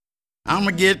I'm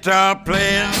a guitar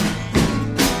player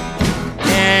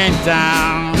in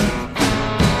town.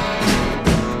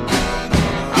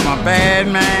 I'm a bad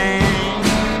man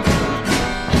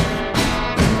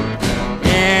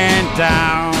in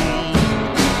town.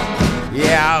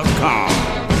 Yeah, I'll come.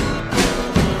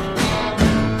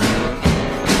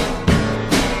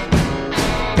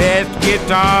 Best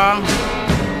guitar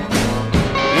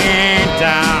in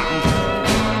town.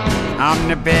 I'm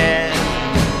the best.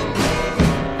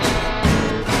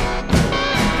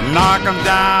 Knock 'em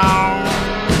down,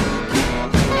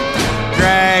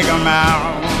 drag 'em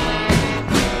out.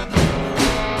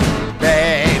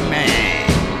 Bad man.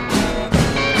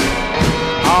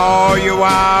 All you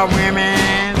wild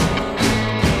women,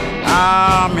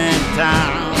 I'm in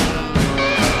town.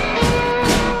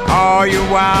 All you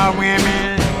wild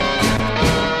women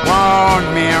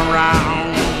want me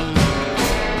around.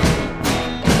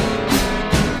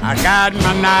 I got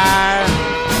my knife,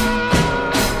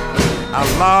 I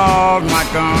lost my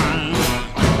gun.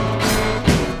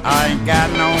 I ain't got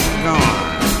no gun.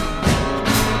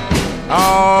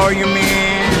 All you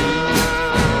men,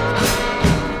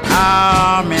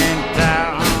 I'm in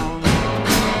town.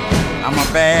 I'm a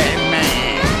bad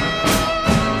man.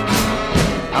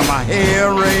 I'm a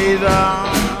hell raiser.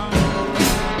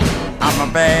 I'm a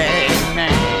bad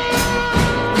man.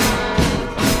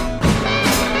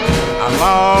 I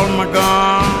lost my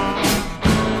gun.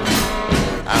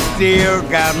 I still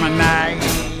got my knife.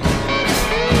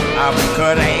 I was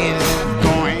cut ass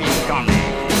going.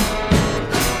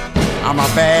 I'm a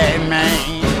bad man.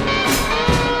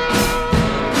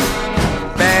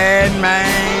 Bad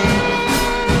man.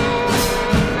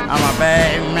 I'm a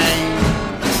bad man.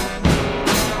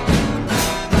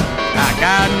 I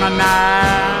got my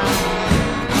knife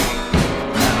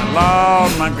and I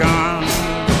lost my gun.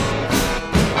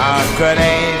 I was cut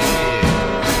ass.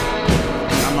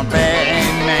 I'm a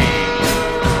bad man.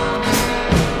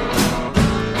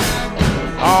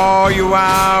 All you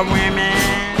wild women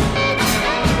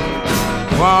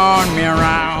want me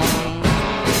around.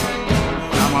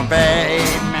 I'm a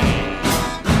bad man.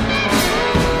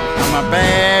 I'm a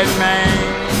bad man.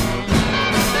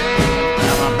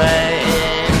 I'm a bad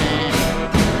man.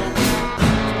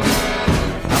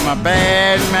 I'm a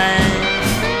bad man.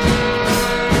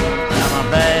 I'm a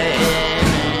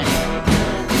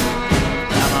bad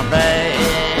man. I'm a bad man.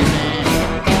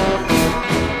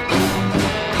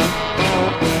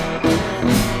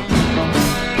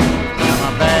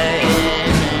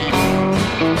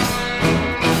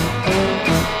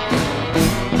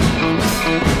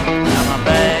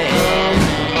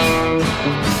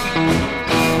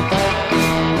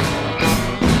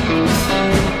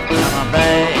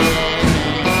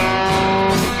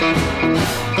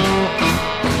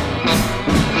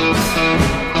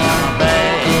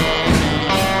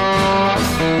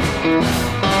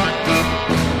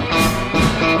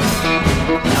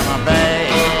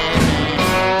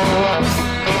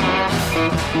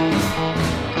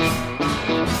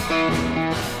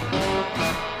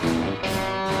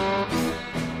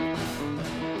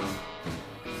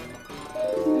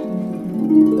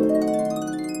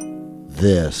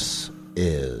 This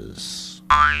is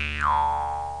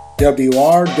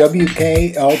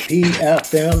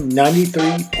WRWKLP-FM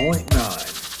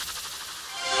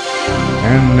 93.9.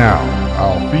 And now,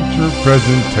 our feature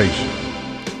presentation.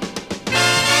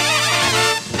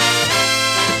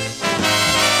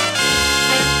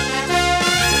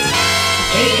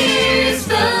 Here's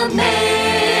the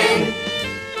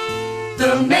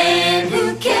man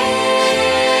who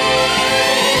cares,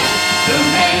 the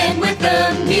man with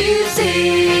the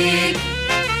music,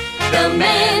 the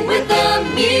man with the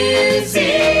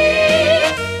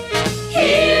music.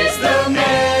 Here's the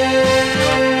man.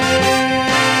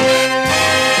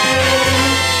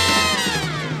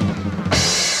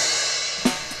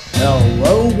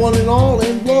 Hello, one and all,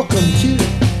 and welcome to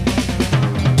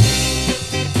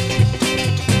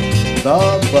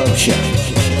The Bopst Show.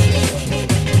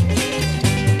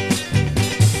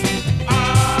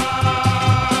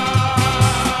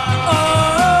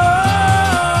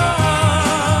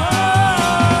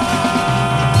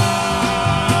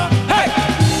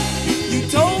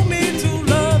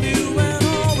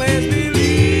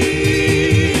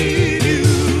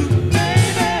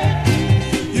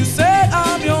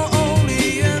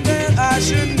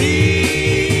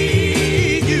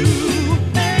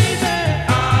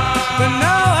 But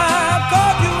now I've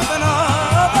got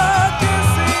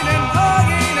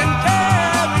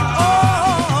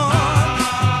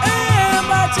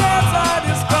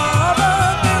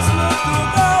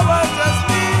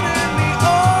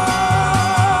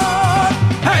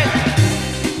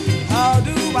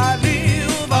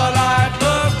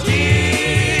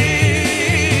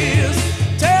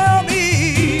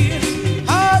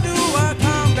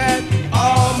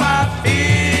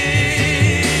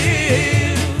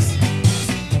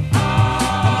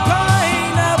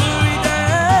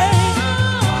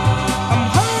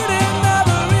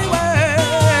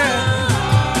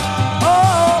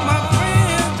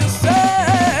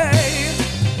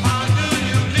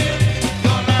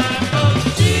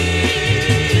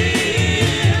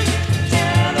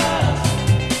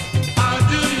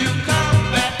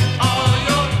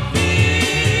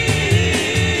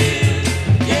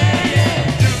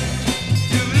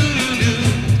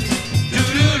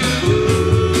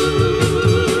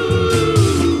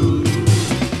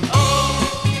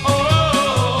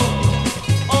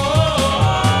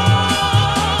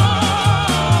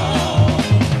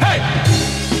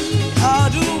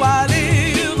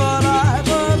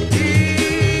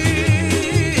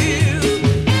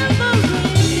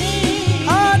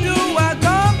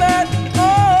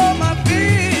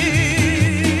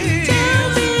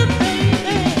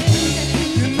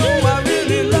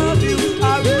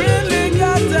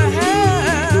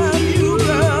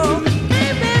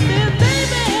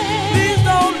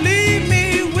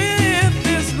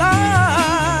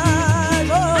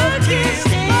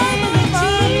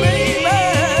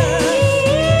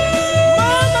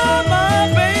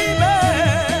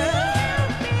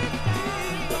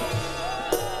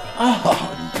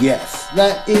Ah, yes,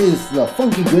 that is the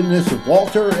funky goodness of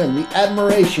Walter and the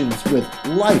Admirations with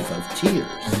Life of Tears.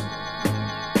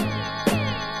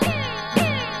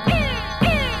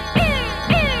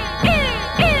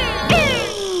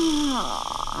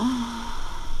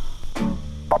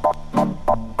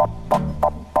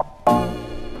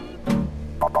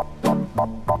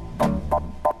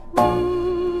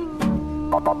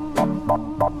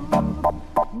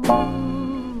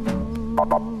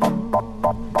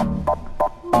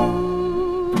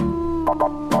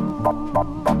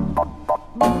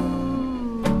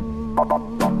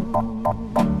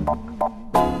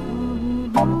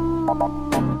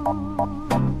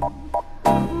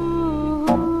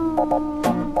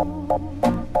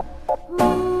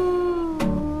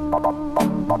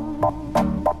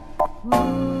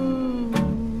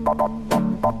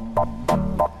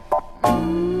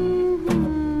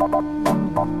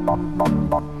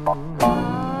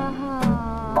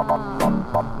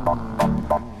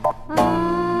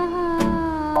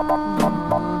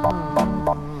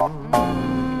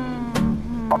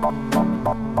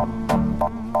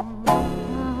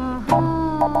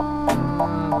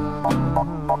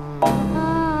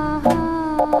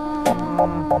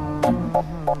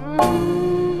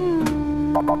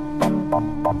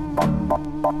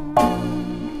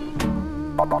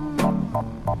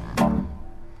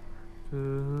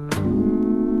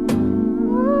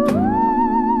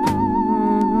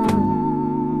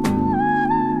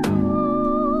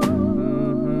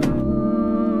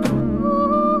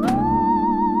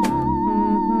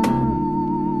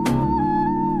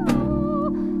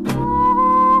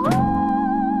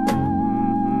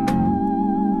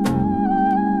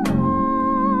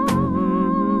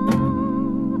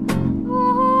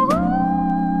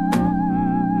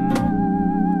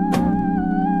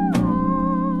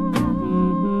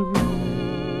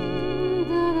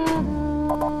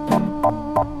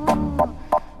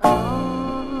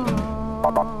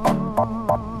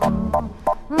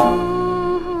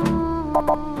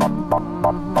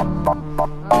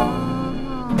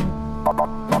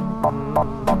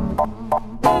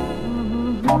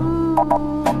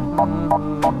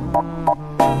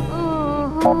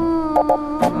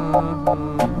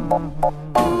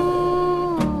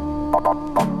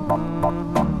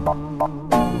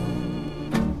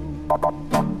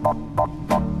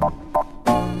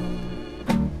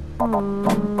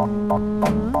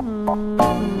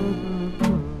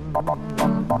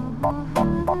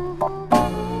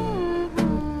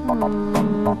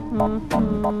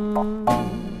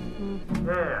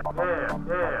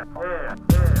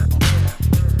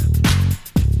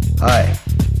 Hi,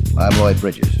 I'm Lloyd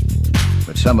Bridges,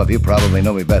 but some of you probably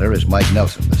know me better as Mike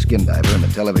Nelson, the skin diver in the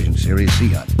television series Sea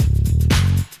Hunt.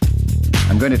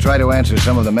 I'm going to try to answer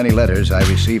some of the many letters I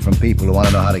receive from people who want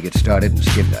to know how to get started in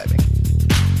skin diving.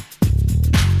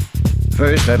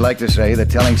 First, I'd like to say that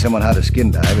telling someone how to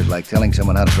skin dive is like telling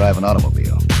someone how to drive an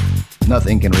automobile.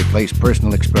 Nothing can replace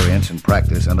personal experience and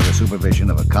practice under the supervision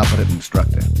of a competent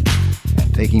instructor.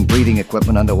 And taking breathing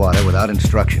equipment underwater without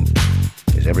instruction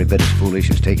is every bit as foolish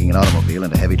as taking an automobile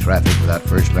into heavy traffic without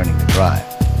first learning to drive.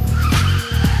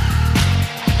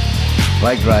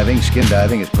 Like driving, skin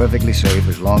diving is perfectly safe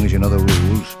as long as you know the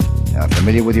rules, are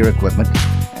familiar with your equipment,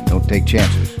 and don't take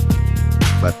chances.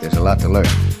 But there's a lot to learn,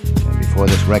 and before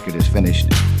this record is finished,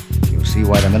 you'll see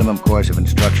why the minimum course of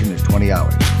instruction is 20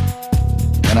 hours.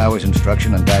 10 hours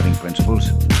instruction on diving principles,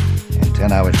 and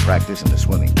 10 hours practice in the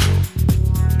swimming pool.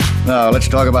 Now, let's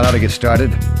talk about how to get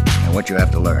started and what you have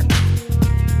to learn.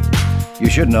 You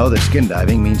should know that skin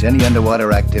diving means any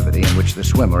underwater activity in which the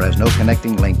swimmer has no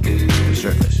connecting link to the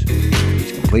surface.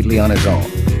 He's completely on his own.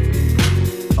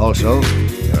 Also,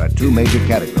 there are two major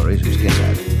categories of skin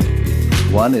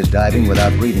diving. One is diving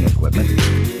without breathing equipment,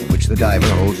 in which the diver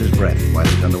holds his breath while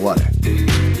he's underwater.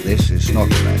 This is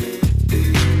snorkel diving.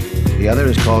 The other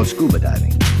is called scuba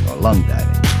diving, or lung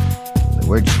diving. The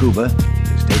word scuba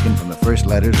is taken from the first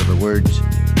letters of the words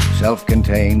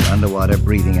self-contained underwater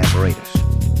breathing apparatus.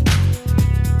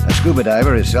 A scuba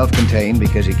diver is self-contained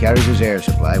because he carries his air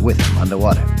supply with him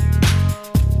underwater.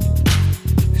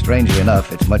 Strangely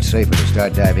enough, it's much safer to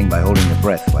start diving by holding your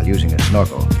breath while using a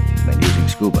snorkel than using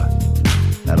scuba.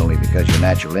 Not only because your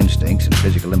natural instincts and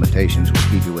physical limitations will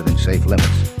keep you within safe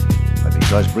limits, but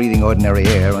because breathing ordinary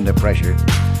air under pressure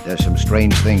does some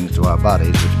strange things to our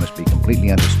bodies which must be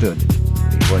completely understood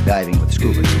before diving with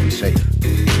scuba to be safe.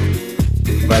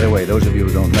 By the way, those of you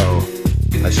who don't know,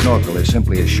 a snorkel is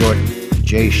simply a short,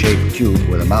 J-shaped tube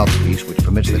with a mouthpiece which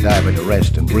permits the diver to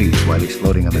rest and breathe while he's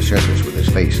floating on the surface with his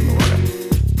face in the water.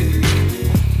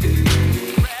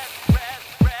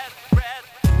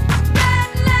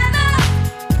 Red leather,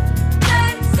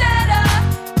 97.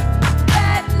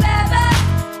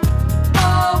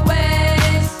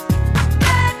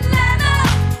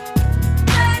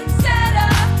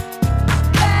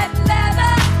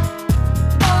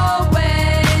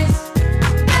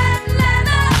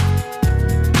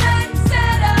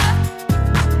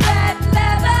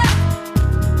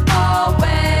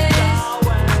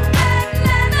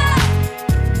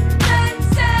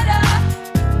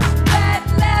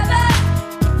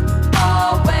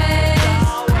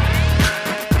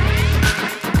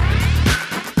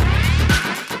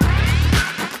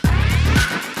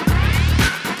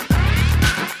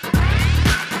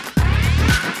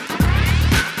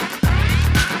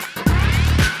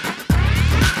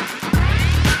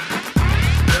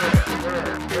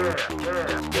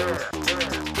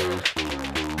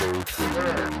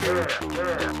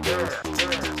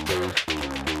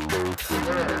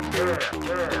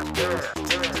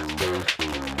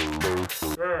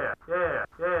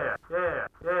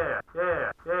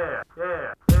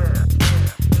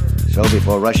 So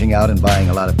before rushing out and buying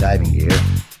a lot of diving gear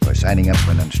or signing up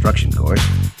for an instruction course,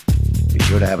 be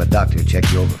sure to have a doctor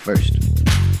check you over first.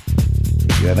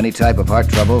 If you have any type of heart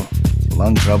trouble,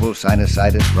 lung trouble,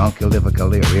 sinusitis, bronchial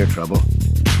difficulty, or ear trouble,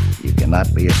 you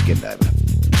cannot be a skin diver.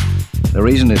 The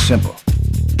reason is simple.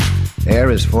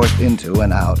 Air is forced into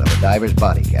and out of a diver's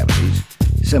body cavities,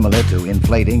 similar to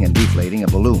inflating and deflating a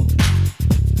balloon.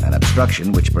 An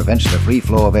obstruction which prevents the free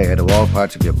flow of air to all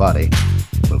parts of your body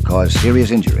will cause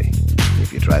serious injury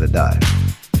if you try to dive.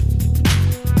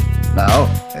 Now,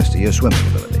 as to your swimming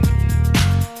ability.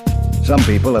 Some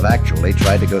people have actually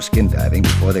tried to go skin diving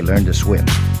before they learned to swim.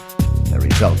 The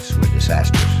results were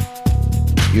disastrous.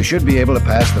 You should be able to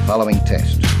pass the following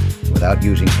tests without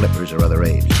using flippers or other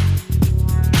aids.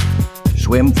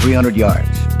 Swim 300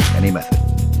 yards, any method.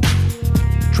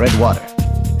 Tread water,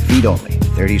 feet only,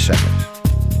 30 seconds.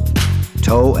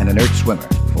 Tow an inert swimmer,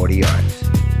 40 yards.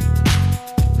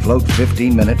 Float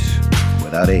 15 minutes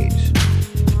without aids.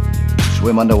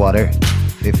 Swim underwater,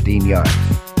 15 yards.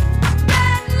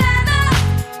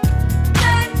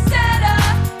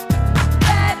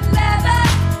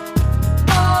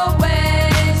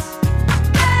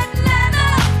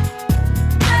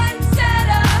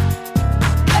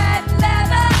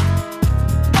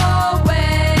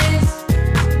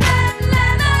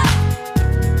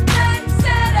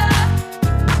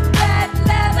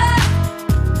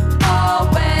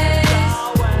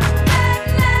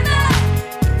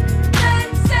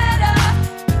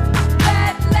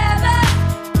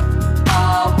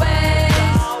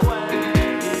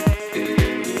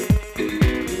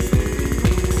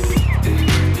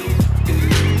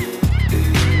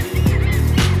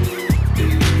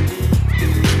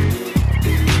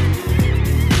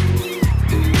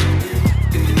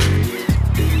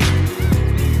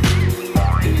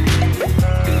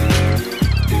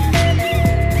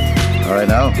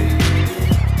 Now,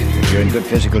 if you're in good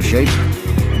physical shape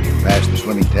and you've passed the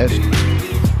swimming test,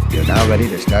 you're now ready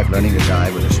to start learning to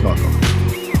dive with a snorkel.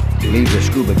 Leave the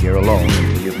scuba gear alone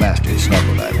until you've mastered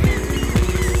snorkel diving.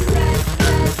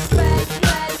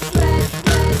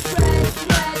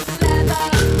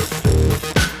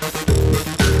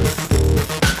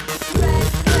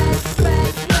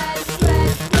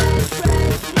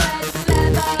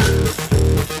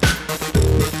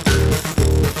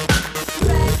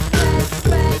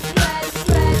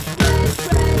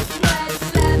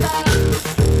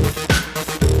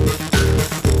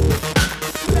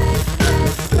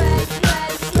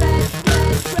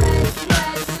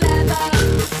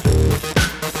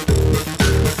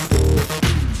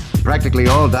 Practically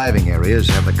all diving areas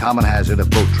have the common hazard of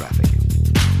boat traffic.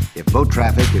 If boat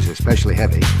traffic is especially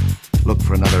heavy, look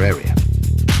for another area.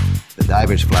 The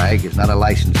diver's flag is not a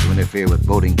license to interfere with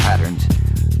boating patterns,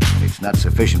 and it's not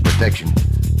sufficient protection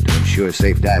to ensure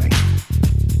safe diving.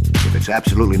 If it's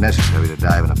absolutely necessary to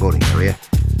dive in a boating area,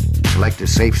 select a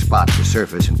safe spot to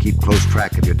surface and keep close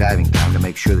track of your diving time to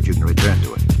make sure that you can return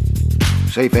to it.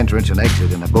 Safe entrance and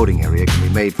exit in a boating area can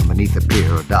be made from beneath a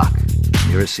pier or dock,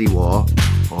 near a seawall,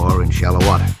 or in shallow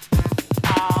water.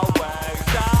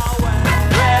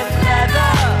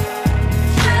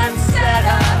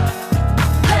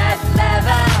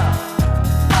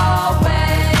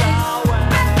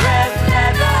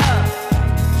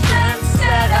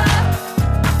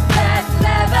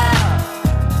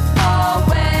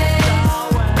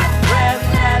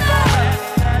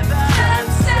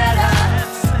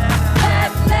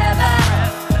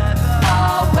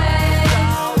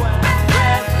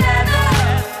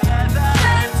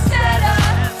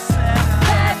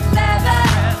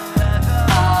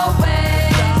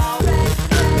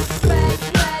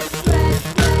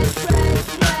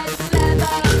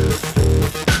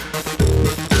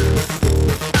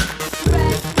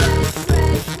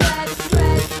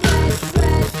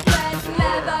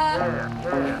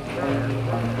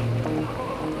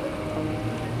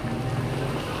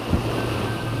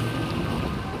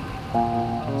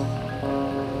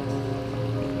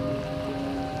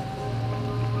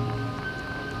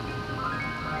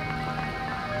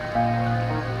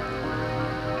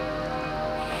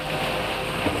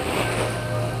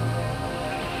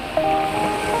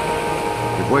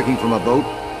 Working from a boat,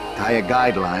 tie a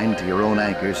guide line to your own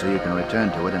anchor so you can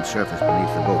return to it and surface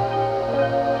beneath the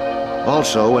boat.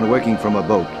 Also, when working from a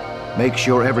boat, make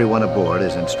sure everyone aboard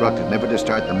is instructed never to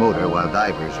start the motor while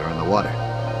divers are in the water.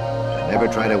 And never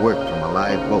try to work from a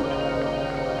live boat.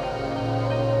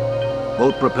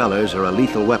 Boat propellers are a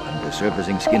lethal weapon to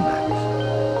surfacing skin divers.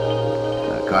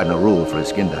 A cardinal rule for a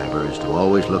skin diver is to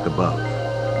always look above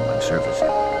when surfacing.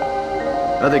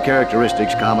 Other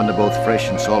characteristics common to both fresh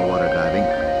and saltwater diving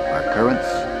are currents,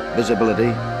 visibility,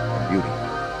 and beauty.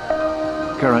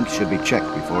 Currents should be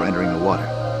checked before entering the water.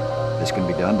 This can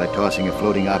be done by tossing a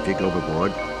floating object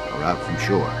overboard or out from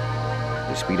shore.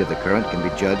 The speed of the current can be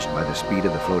judged by the speed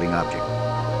of the floating object.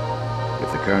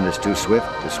 If the current is too swift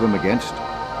to swim against,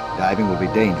 diving will be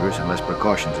dangerous unless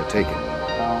precautions are taken.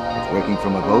 If working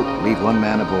from a boat, leave one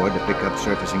man aboard to pick up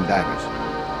surfacing divers.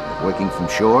 If working from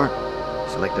shore,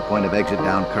 select a point of exit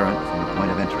down current from the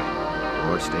point of entry,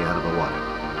 or stay out of the water.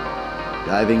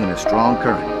 Diving in a strong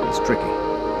current is tricky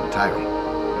and tiring,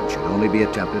 and should only be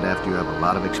attempted after you have a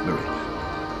lot of experience.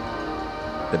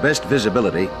 The best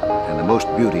visibility and the most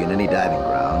beauty in any diving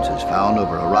grounds is found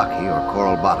over a rocky or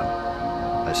coral bottom.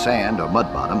 A sand or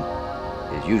mud bottom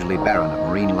is usually barren of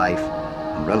marine life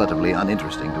and relatively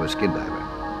uninteresting to a skin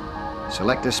diver.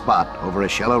 Select a spot over a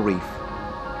shallow reef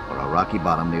or a rocky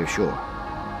bottom near shore.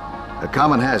 A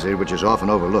common hazard which is often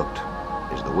overlooked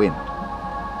is the wind.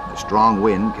 A strong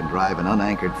wind can drive an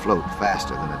unanchored float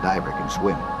faster than a diver can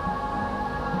swim.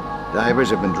 Divers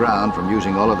have been drowned from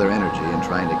using all of their energy in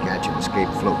trying to catch an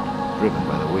escaped float, driven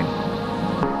by the wind.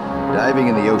 Diving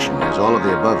in the ocean has all of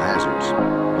the above hazards,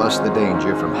 plus the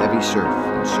danger from heavy surf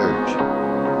and surge.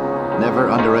 Never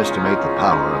underestimate the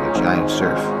power of a giant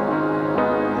surf.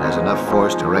 It has enough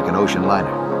force to wreck an ocean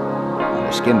liner, and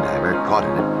a skin diver caught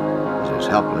in it is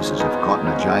as helpless as if caught in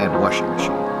a giant washing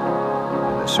machine.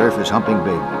 When the surf is humping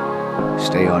big,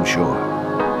 stay on shore.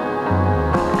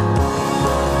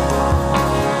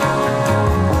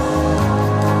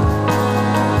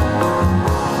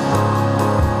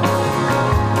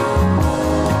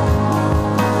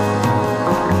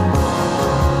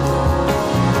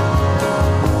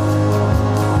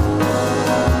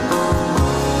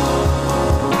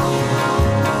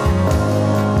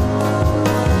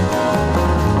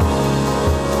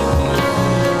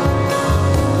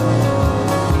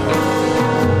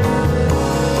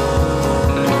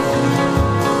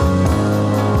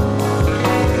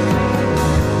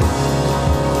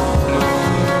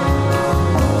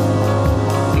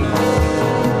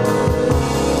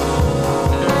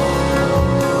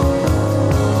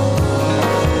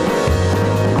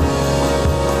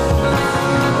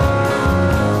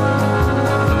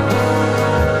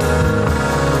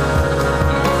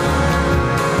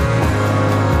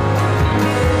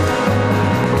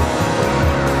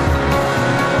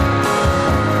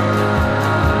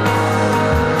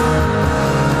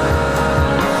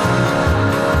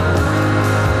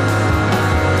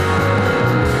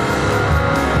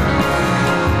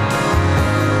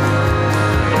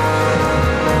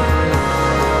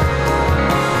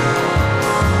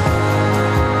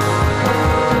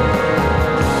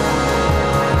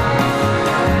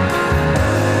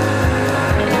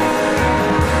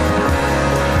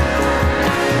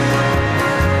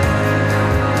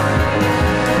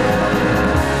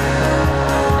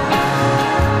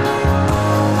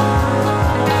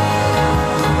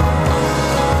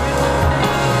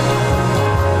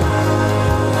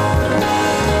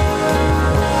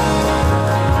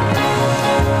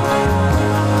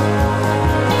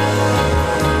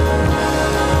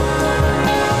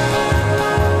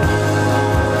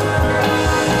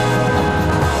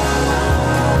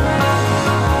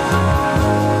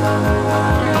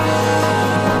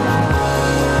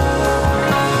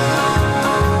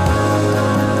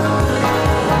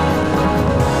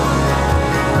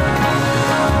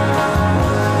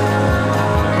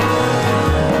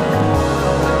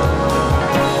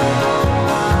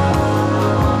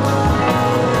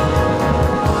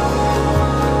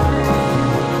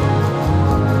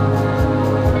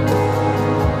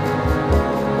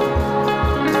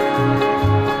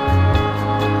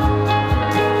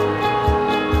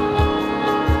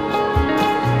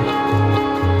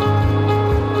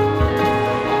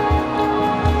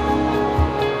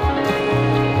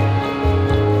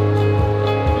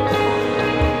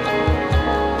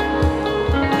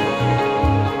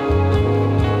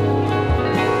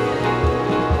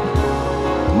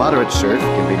 Moderate surf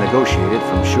can be negotiated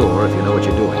from shore if you know what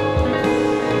you're doing.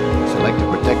 Select a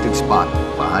protected spot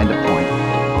behind a point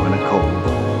or in a cove,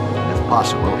 and if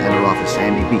possible, enter off a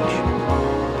sandy beach.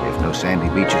 If no sandy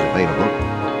beach is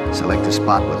available, select a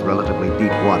spot with relatively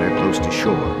deep water close to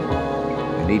shore.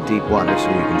 You need deep water so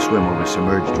you can swim over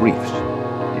submerged reefs.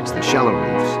 It's the shallow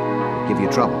reefs that give you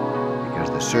trouble because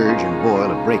the surge and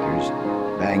boil of breakers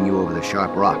bang you over the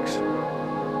sharp rocks.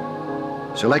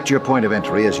 Select your point of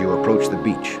entry as you approach the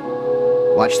beach.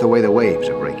 Watch the way the waves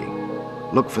are breaking.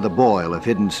 Look for the boil of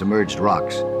hidden submerged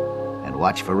rocks, and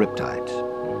watch for riptides.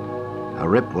 A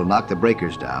rip will knock the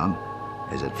breakers down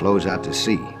as it flows out to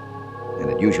sea, and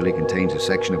it usually contains a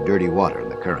section of dirty water in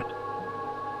the current.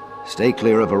 Stay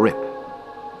clear of a rip,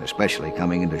 especially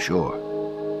coming into shore.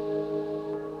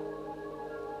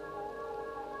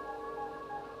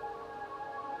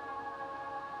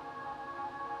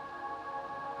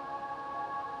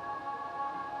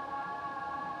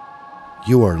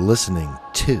 You are listening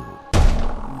to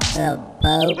The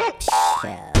Bopst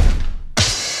Show.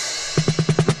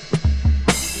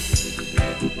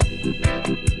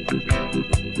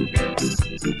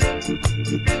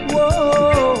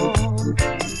 Whoa.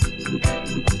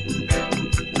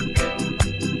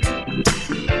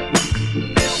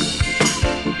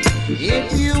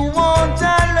 If you want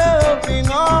a loving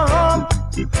arm,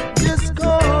 just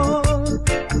call.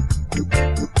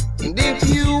 And if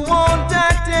you want a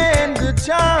tender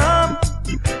charm,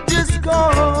 just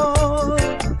call.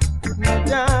 My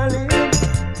darling,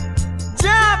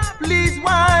 just please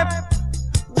wipe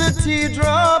the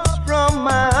teardrops from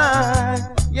my eye.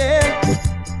 Yeah.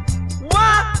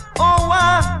 Why, oh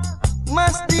why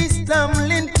must these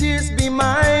tumbling tears be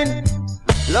mine?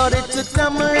 Lord, it's a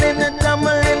tumbling, a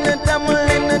tumbling, a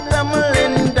tumbling, a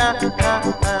tumbling down.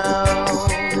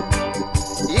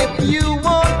 If you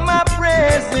want my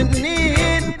present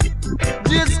need,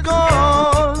 just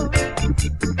call.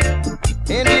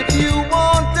 And if you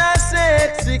want a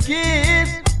sexy kiss,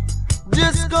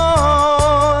 just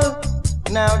call.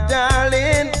 Now,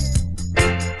 darling,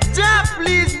 just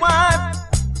please wipe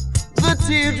the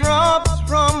teardrops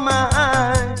from my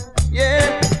eye.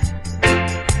 Yeah.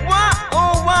 Why,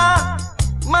 oh why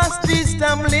must these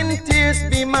tumbling tears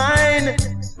be mine?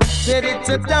 Said it's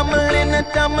a tumbling, a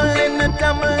tumbling, a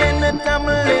tumbling, a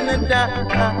tumbling down.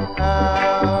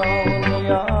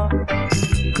 Yeah.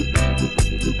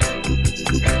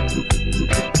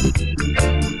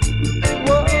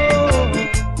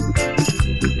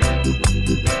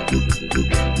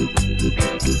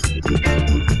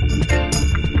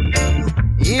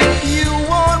 If you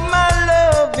want my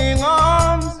loving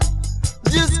arms,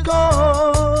 just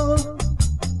call.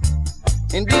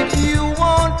 And if you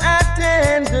want a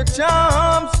tender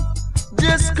charms,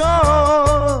 just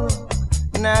call.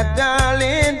 Now,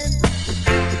 darling,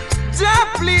 just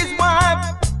please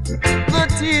wipe the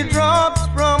teardrops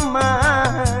from my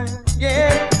eye.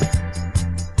 Yeah.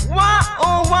 Why,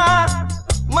 oh why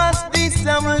must these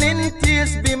tumbling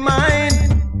tears be mine?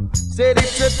 Said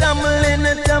it's a tumbling,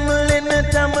 a tumbling, a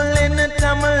tumbling, a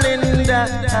tumbling down.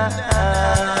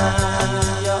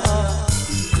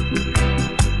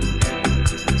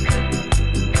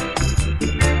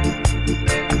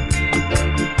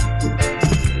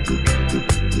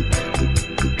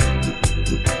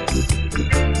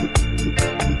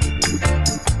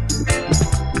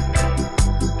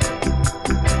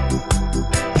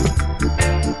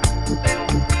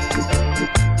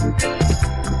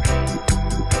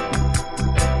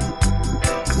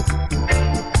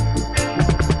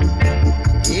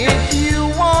 If you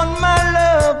want my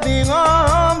loving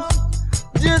arms,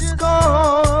 just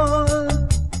call.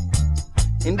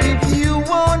 And if you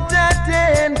want a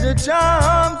tender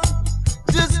charms,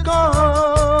 just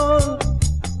call.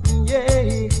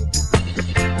 Yeah.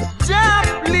 Just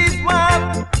please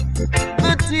wipe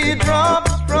the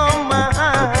teardrops from my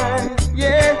eyes.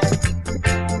 Yeah.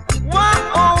 Why,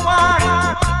 oh why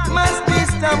must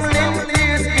these tumbling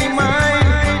tears be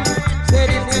mine? Said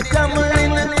it's a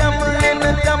tumbling, a tumbling,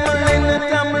 a tumbling, a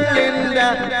tumbling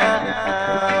down.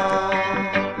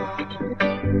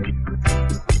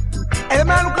 And the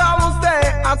man who come and stay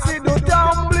and see the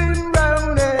tumbling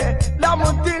round there. Let me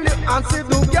tell you and see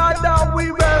the gather we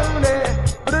round there.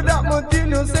 But that me tell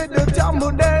you say the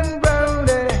tumble then round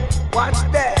there. Watch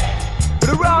that.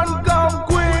 The round come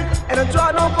quick and I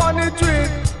try to find the trick.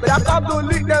 But I can't go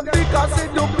lick them because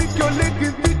it don't pick your lick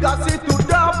it because it to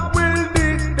dump will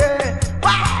be there.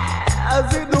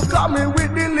 As it do coming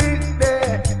with the lick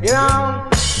there. You know,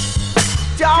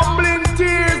 tumbling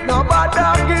tears, nobody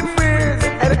get fears.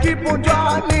 And I keep on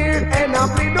drawing near and I'm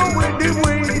bleeding with the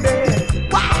wind there.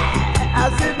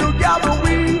 As it do gather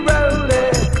we roll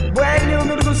there. When you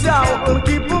need to go south, we'll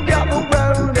keep on gather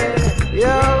round there.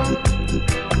 Yeah.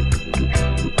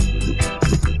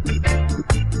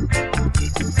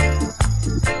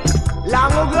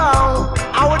 Long ago,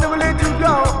 I would never let you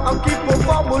go. I'll keep on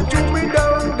forward to me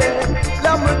down there.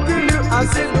 Let me tell you, I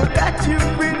said no, that you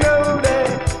be know there.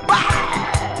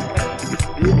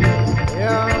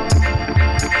 Yeah.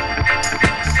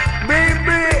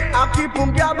 Baby, I keep on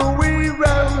gather we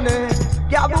round there.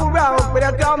 Gather round, but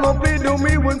I come up play to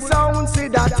me when sound see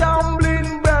that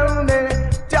tumbling round there.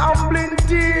 Tumbling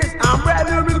tears, I'm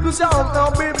ready to go sound. Now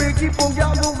baby, keep on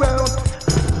gather round.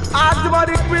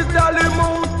 Automatic crystal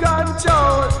remote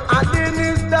control. And then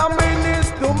it's the minute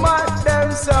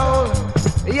soul.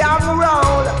 Young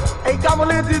round, hey, come on,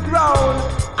 let it round.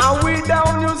 And we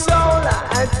down your soul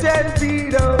at 10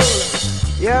 feet old.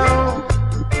 Yeah.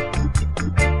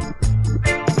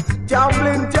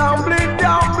 Tumbling, tumbling,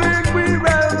 tumbling, we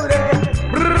round it.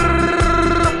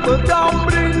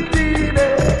 Tumbling,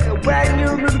 teeny. When you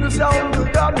hear the sound, you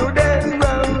down, you then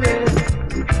round it.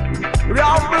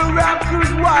 Round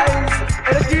rappers wise,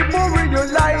 and I keep on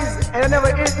realize, and I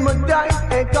never hit my dice,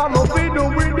 and come up with the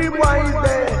really wise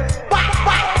there.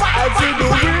 I see the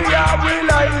way I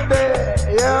realize there,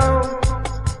 yeah.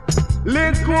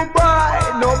 Little boy,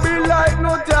 no be like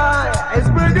no tie, and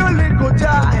spread your little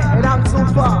tie, and I'm so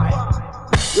far.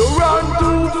 You run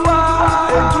too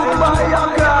far, and too far your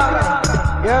car,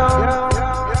 yeah.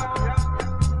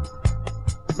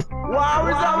 Wow,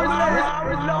 is lovely,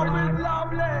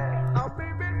 lovely.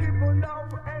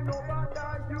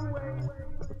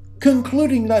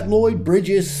 Concluding that Lloyd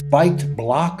Bridges spiked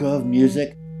block of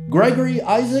music, Gregory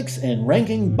Isaacs and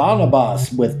Ranking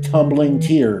Barnabas with Tumbling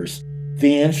Tears.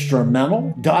 The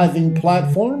instrumental Diving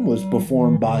Platform was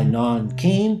performed by Non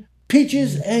Keen.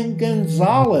 Peaches and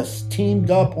Gonzalez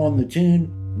teamed up on the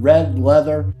tune Red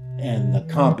Leather, and the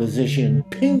composition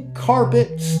Pink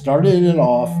Carpet started it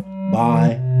off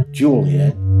by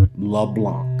Juliet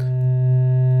LeBlanc.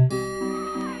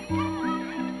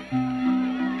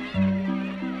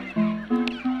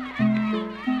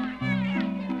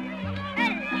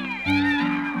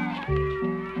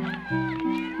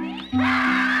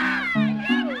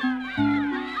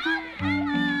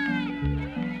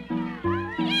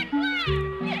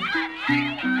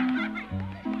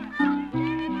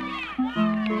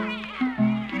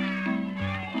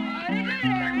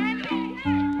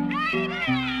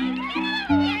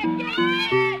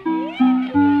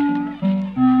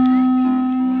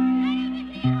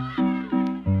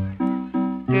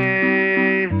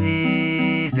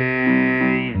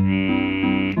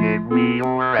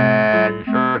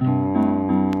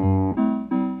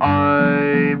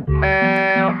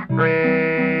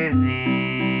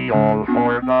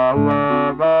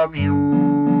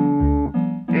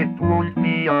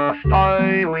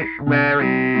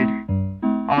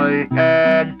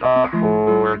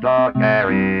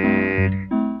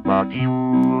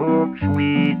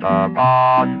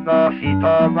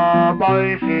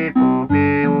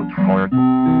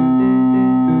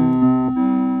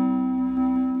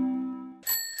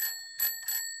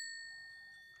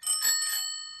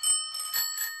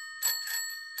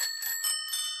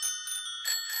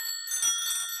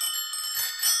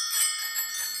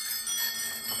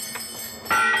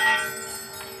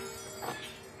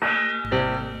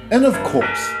 And of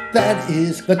course, that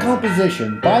is the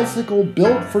composition Bicycle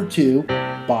Built for Two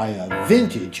by a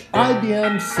vintage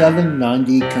IBM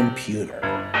 790 computer.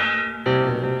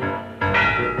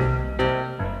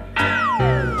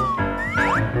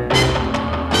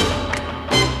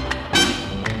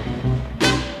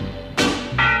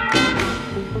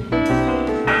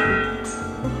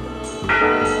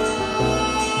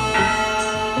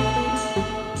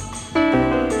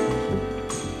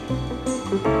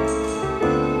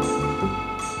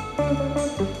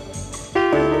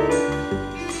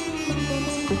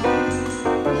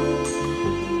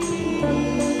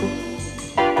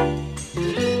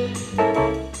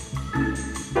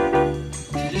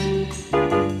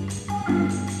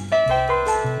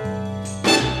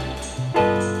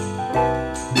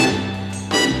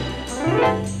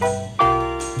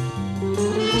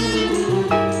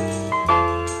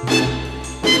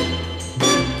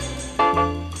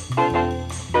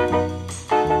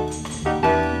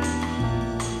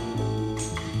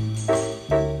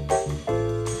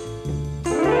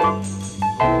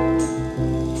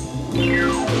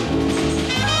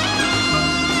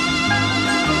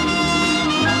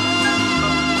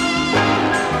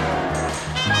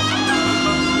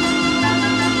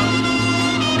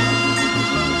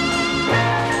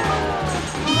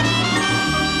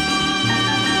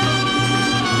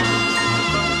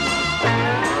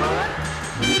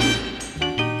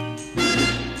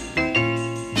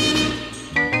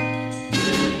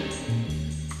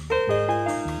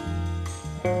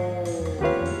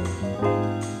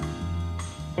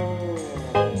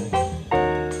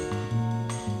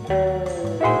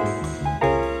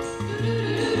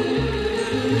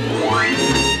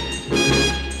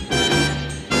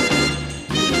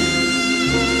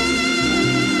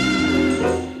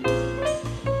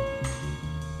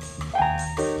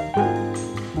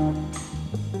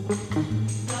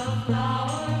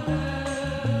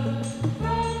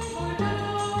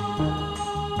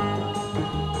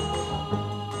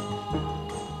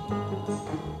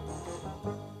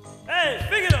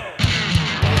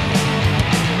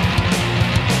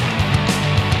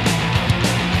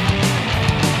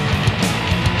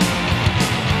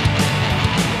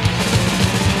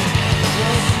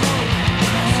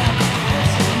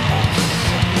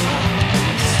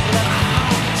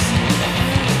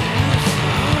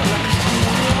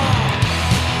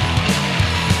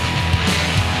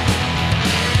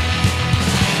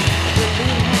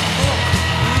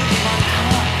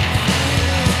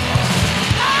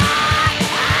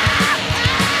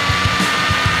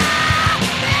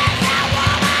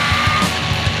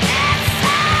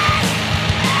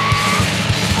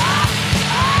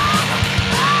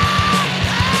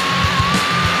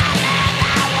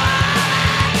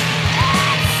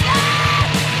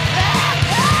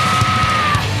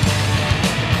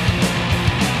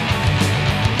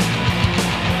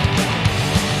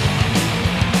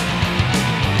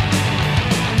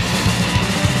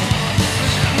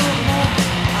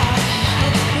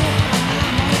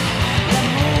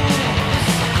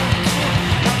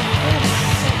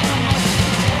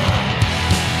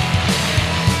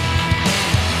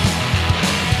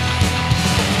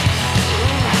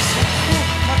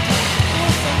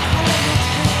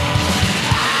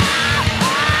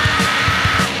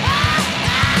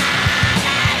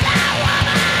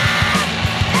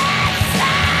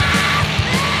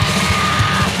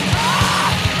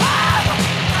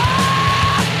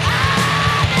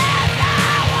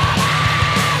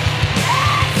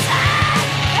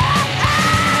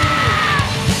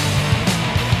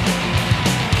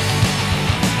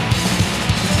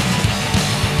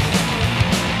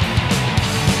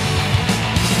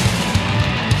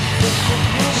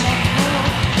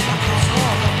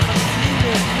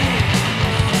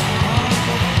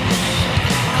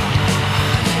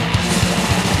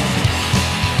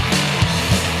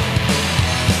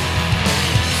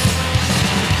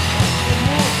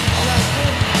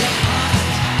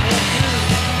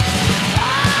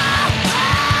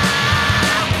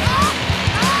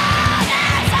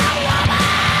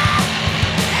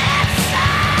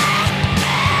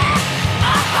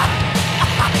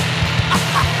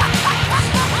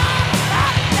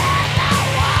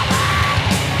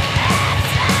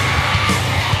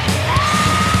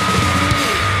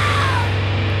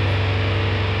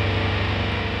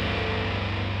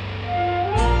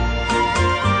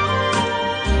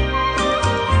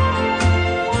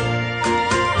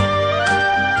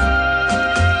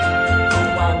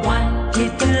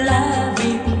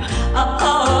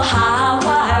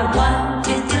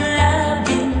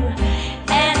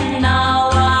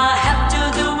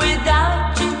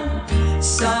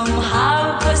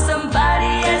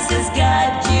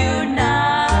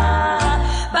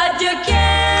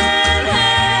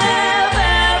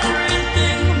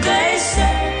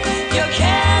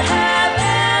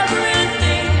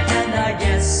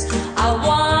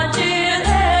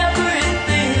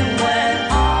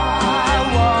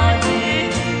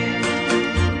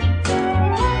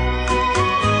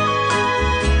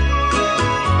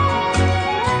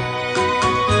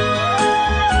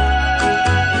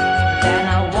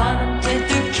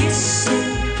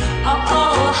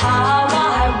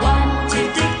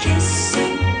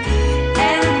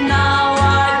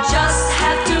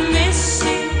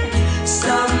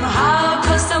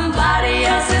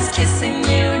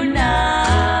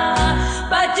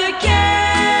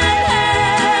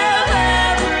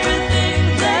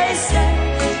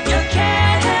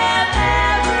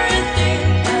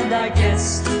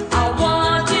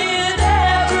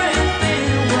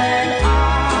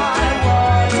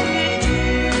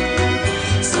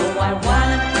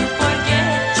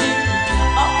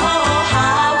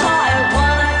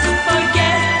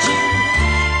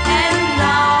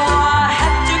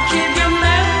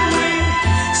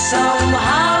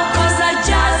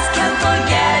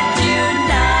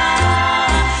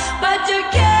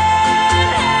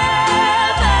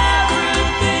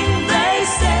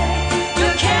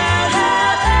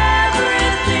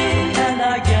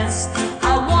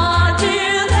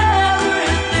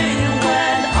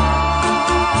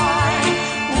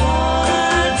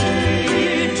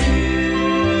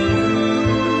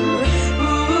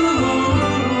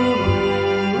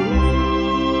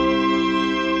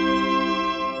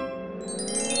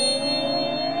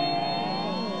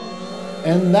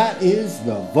 And that is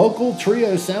the vocal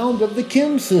trio sound of the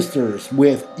Kim sisters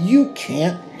with You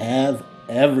Can't Have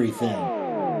Everything.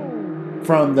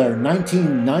 From their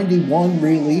 1991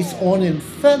 release on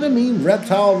Amphetamine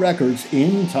Reptile Records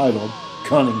entitled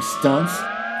Cunning Stunts,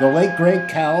 the late great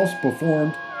Cows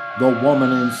performed The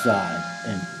Woman Inside,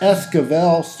 and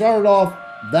Esquivel started off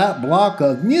that block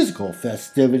of musical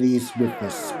festivities with the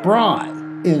spry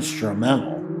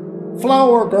instrumental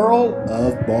Flower Girl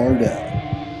of Bordeaux.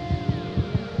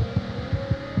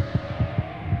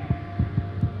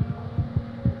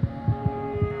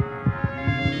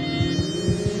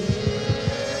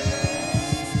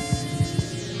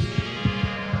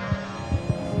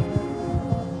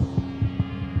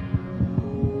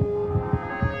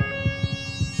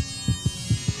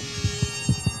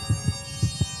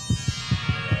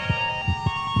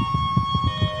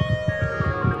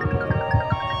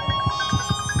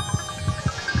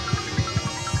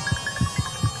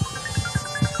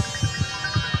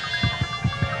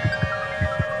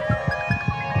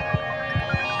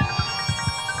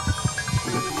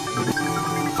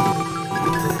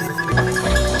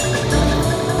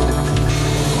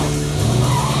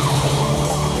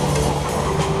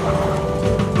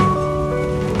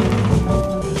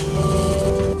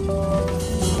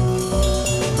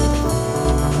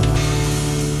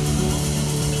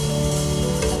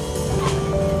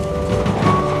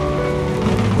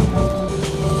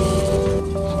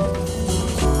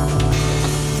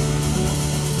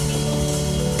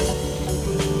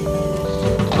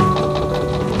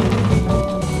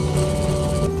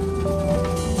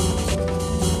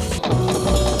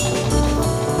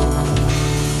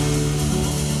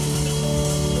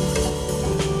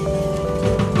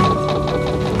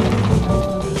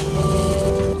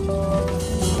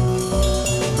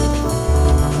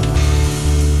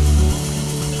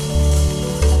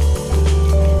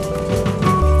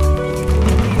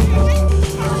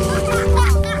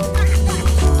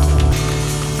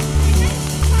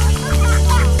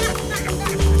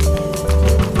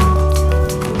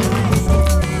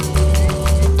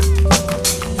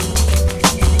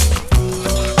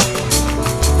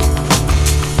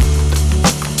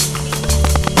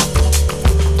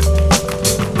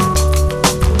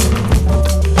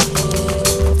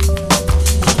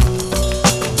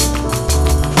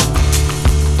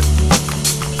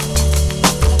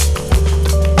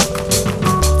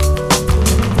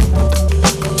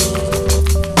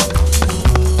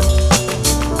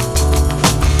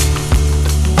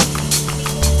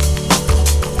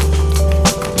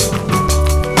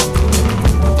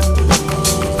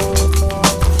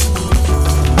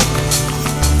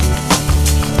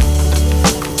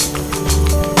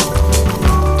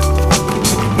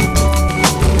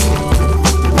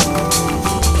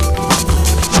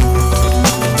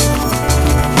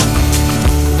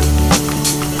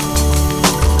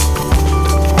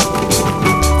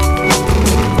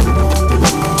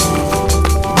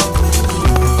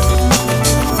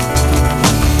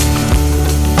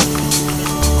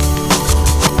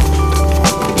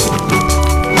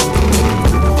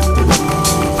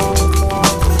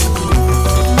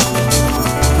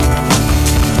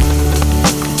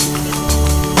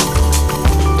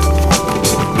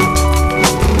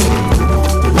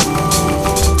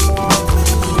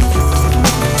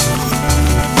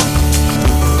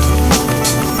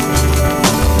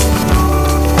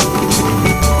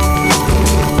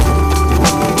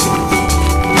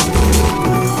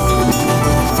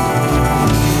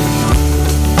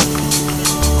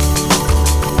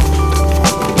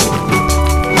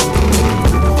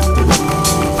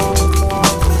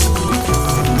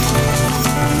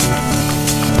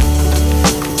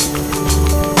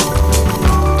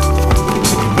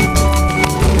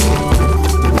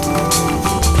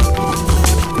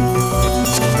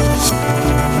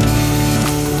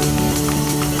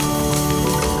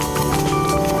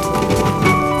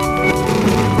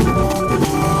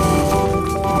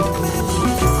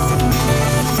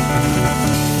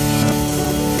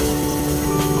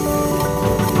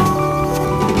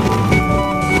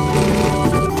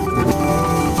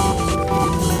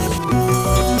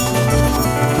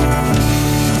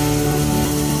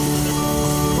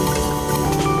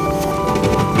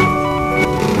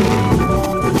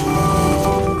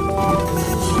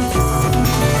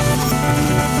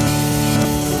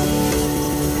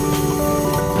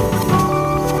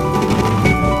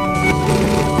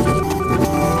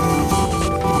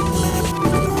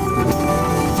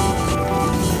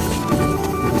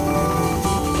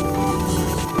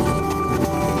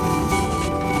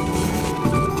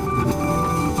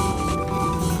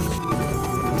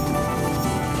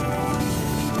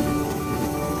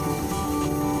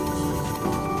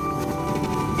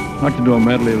 I'd like to do a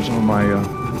medley of some of my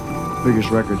biggest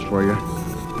records for you.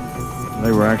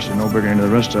 They were actually no bigger than the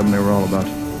rest of them. They were all about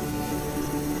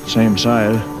the same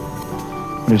size.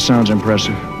 But it sounds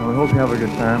impressive. Well, we hope you have a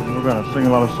good time. We're going to sing a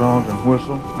lot of songs and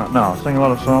whistle. No, sing a lot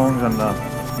of songs and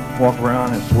walk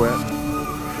around and sweat.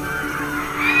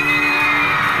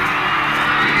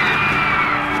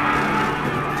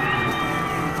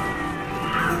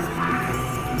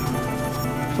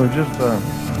 So just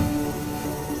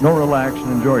go relax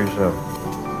and enjoy yourself.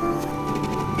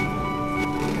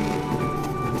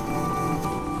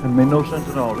 It made no sense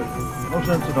at all, did it? No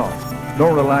sense at all.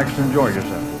 Don't relax and enjoy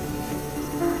yourself.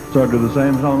 So I'll do the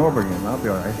same song over again. I'll be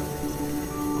all right.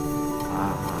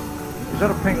 Is that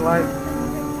a pink light?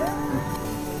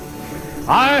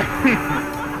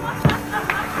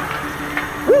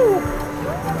 Woo!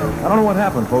 I don't know what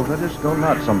happened, folks. I just go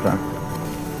nuts sometimes.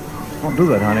 Don't do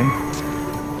that, honey.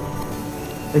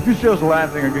 If you see us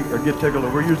laughing or get tickled,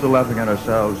 we're used to laughing at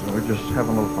ourselves, and we're just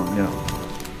having a little fun, you know.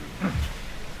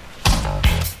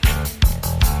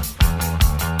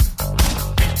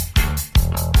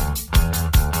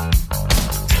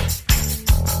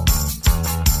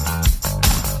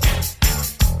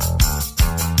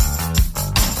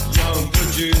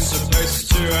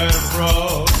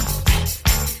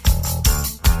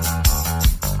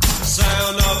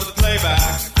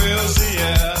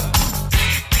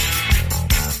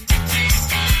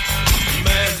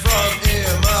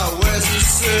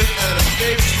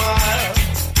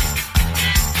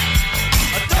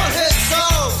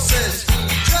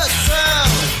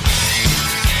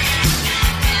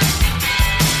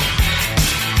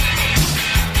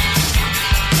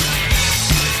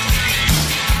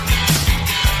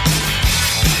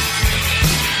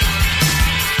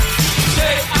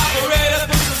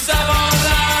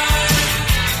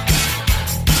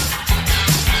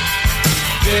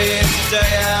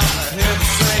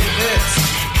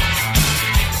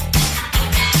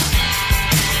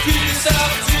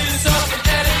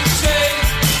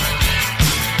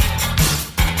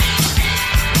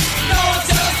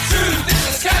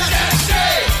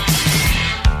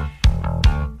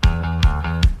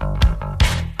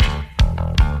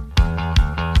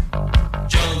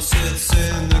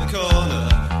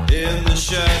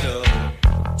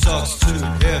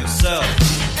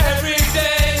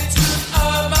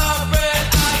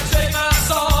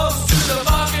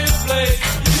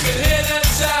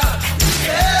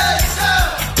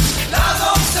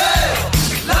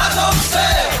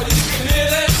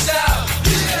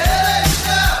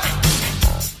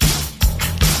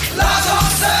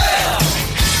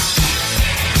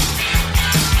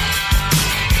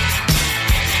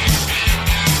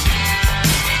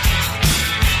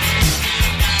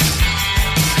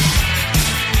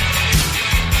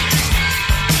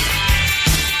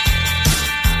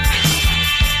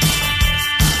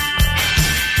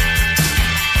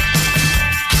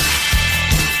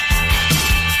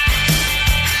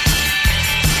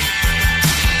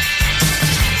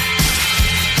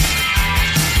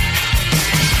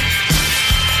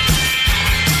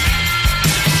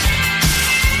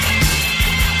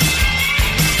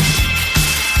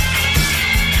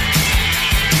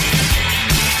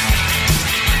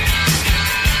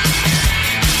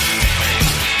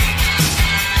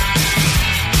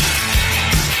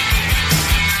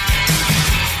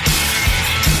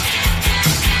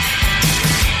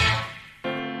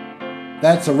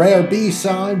 That's a rare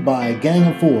B-side by Gang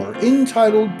of Four,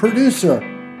 entitled Producer.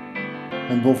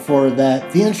 And before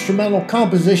that, the instrumental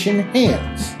composition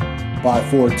Hands by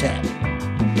 410.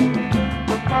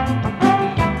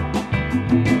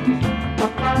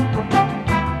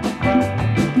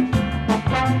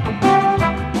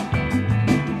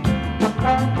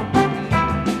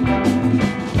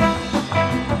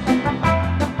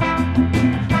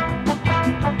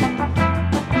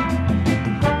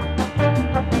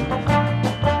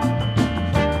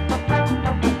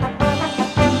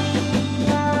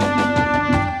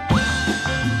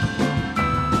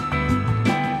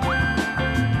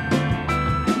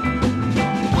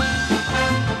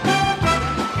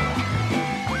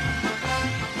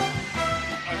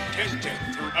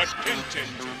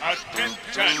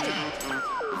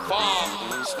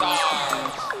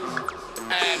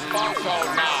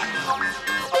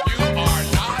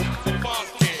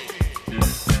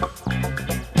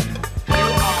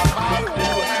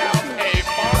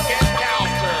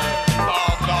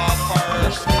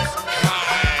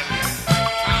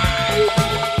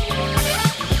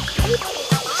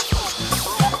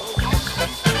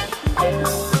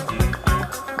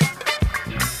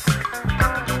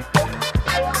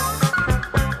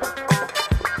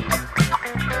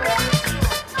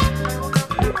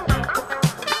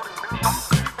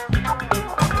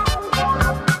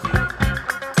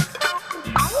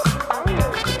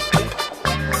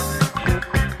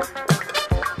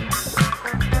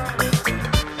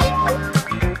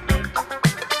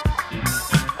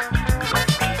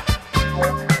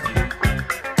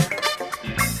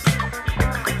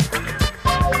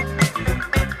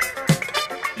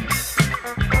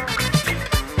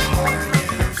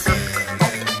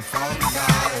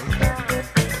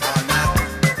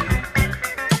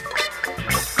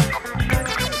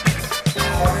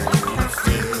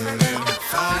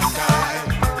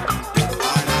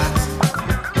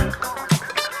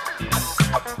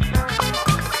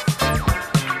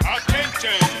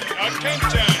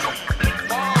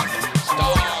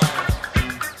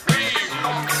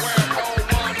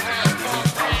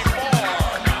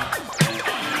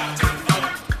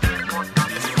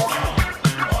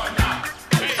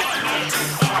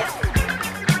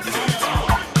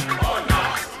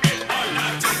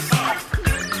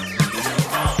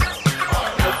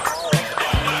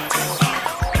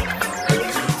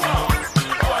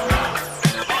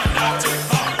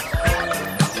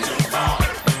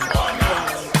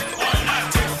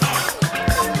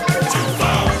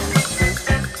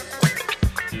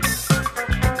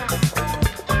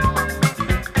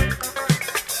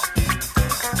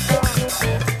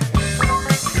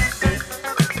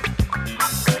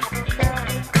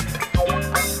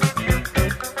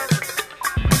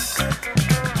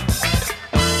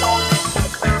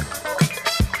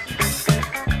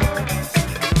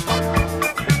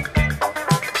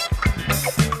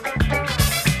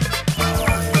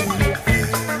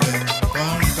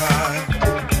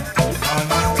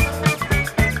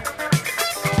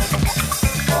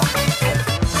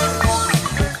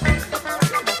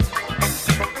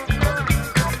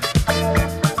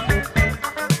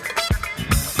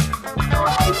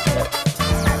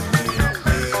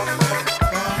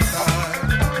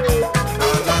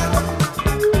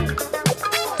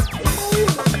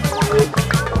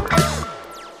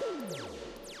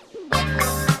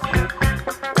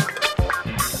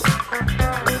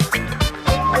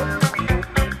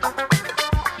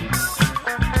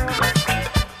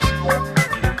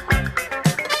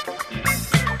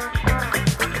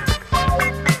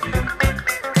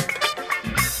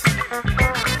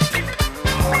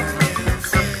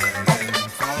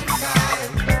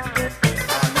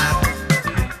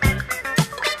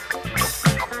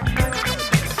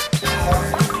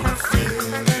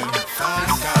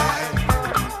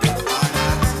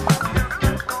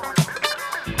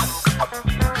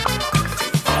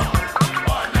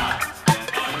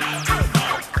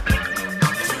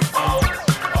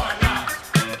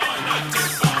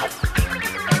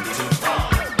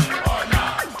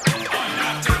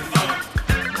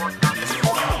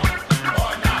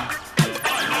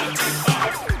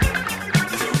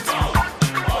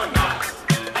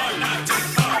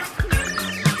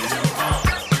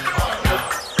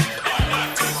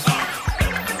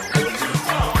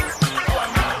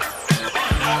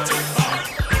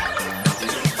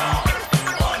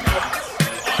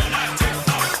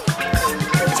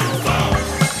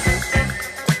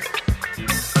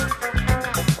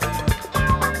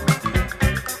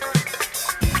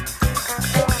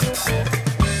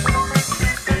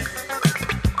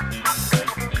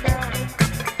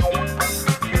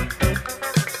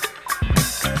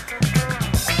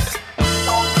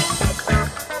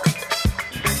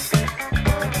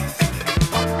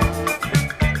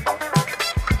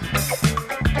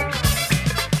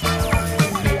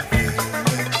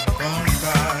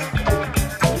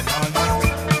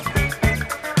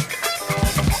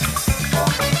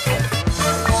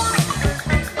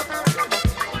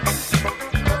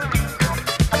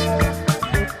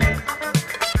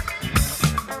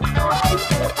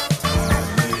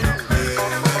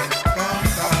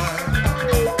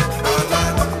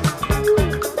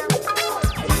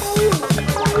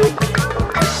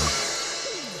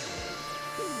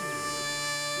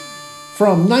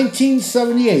 From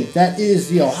 1978, that is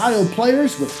the Ohio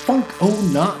Players with Funk O'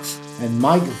 Knots, and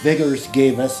Mike Viggers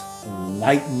gave us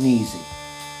Light and Easy.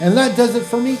 And that does it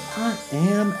for me. I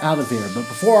am out of here. But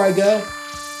before I go,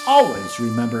 always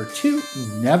remember to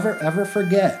never ever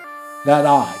forget that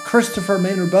I, Christopher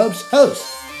Maynard Bopst, host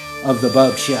of The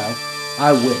Bopst Show,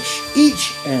 I wish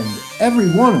each and every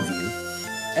one of you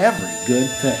every good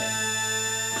thing.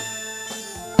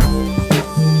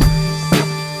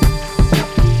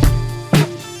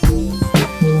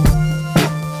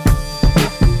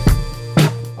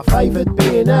 I favoured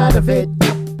being out of it,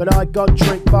 but I got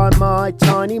tricked by my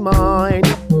tiny mind.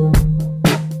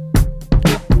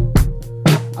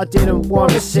 I didn't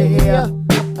want to sit here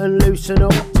and loosen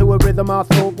up to a rhythm I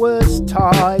thought was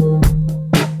tight.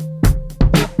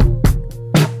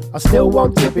 I still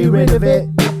want to be rid of it.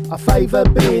 I favour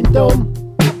being dumb.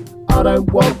 I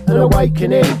don't want an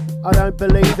awakening. I don't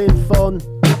believe in fun.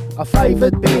 I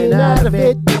favoured being out of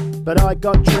it, but I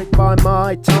got tricked by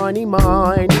my tiny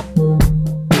mind.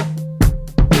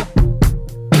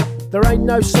 There ain't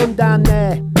no sun down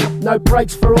there, no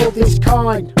breaks for all this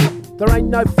kind. There ain't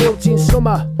no fields in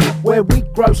summer where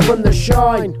wheat grows from the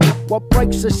shine. What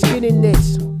breaks the skin in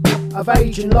this of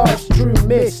age and life's true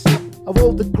miss? Of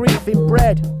all the grief in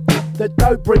bread that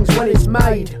dough brings when it's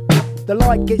made. The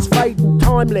light gets fading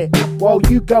time lit while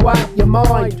you go out your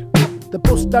mind. The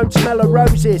bus don't smell of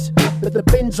roses, but the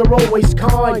bins are always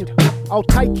kind. I'll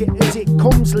take it as it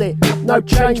comes lit, no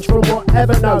change from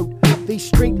whatever note. These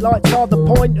street lights are the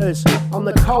pointers on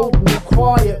the cold and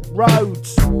quiet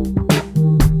roads.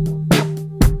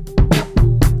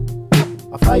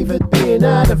 I favoured being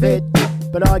out of it,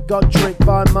 but I got tricked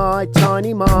by my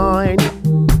tiny mind.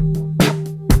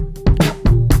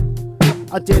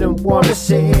 I didn't want to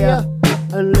sit here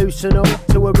and loosen up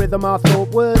to a rhythm I thought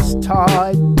was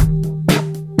tight.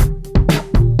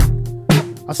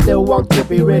 I still want to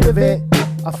be rid of it.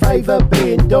 I favour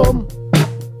being dumb.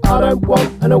 I don't want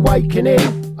an awakening.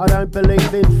 I don't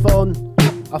believe in fun.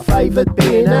 I favoured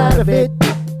being out of it,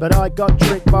 but I got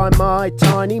tricked by my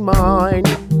tiny mind.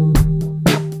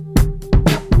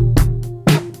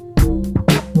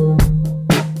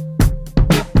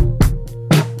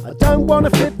 I don't want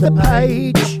to flip the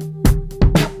page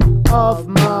of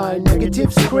my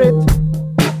negative script.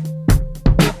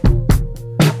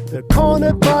 That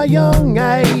cornered my young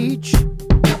age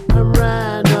and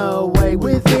ran away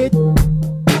with it.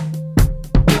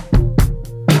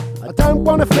 I don't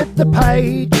want to flip the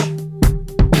page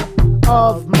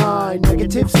of my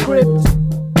negative script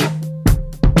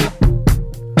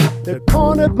that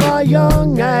cornered my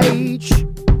young age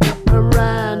and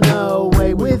ran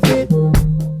away with it.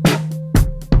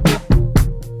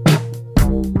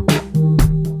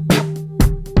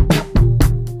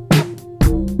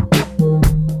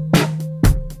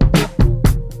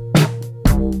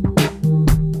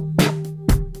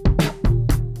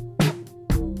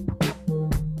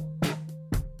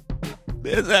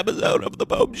 This episode of The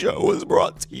Bopst Show was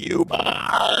brought to you by...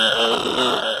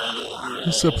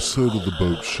 This episode of The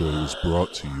Bopst Show is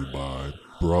brought to you by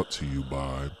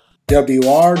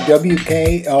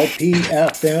WRWKLP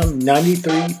FM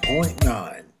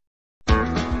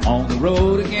 93.9. On the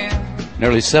road again.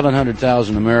 Nearly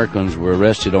 700,000 Americans were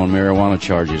arrested on marijuana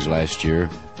charges last year.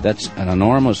 That's an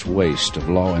enormous waste of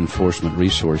law enforcement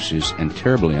resources and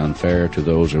terribly unfair to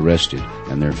those arrested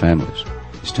and their families.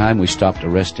 It's time we stopped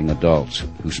arresting adults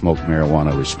who smoke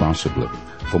marijuana responsibly.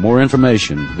 For more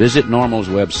information, visit NORML's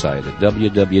website at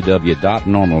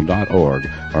www.normal.org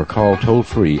or call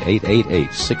toll-free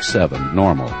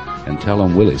 888-67-NORMAL and tell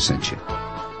them Willie sent you.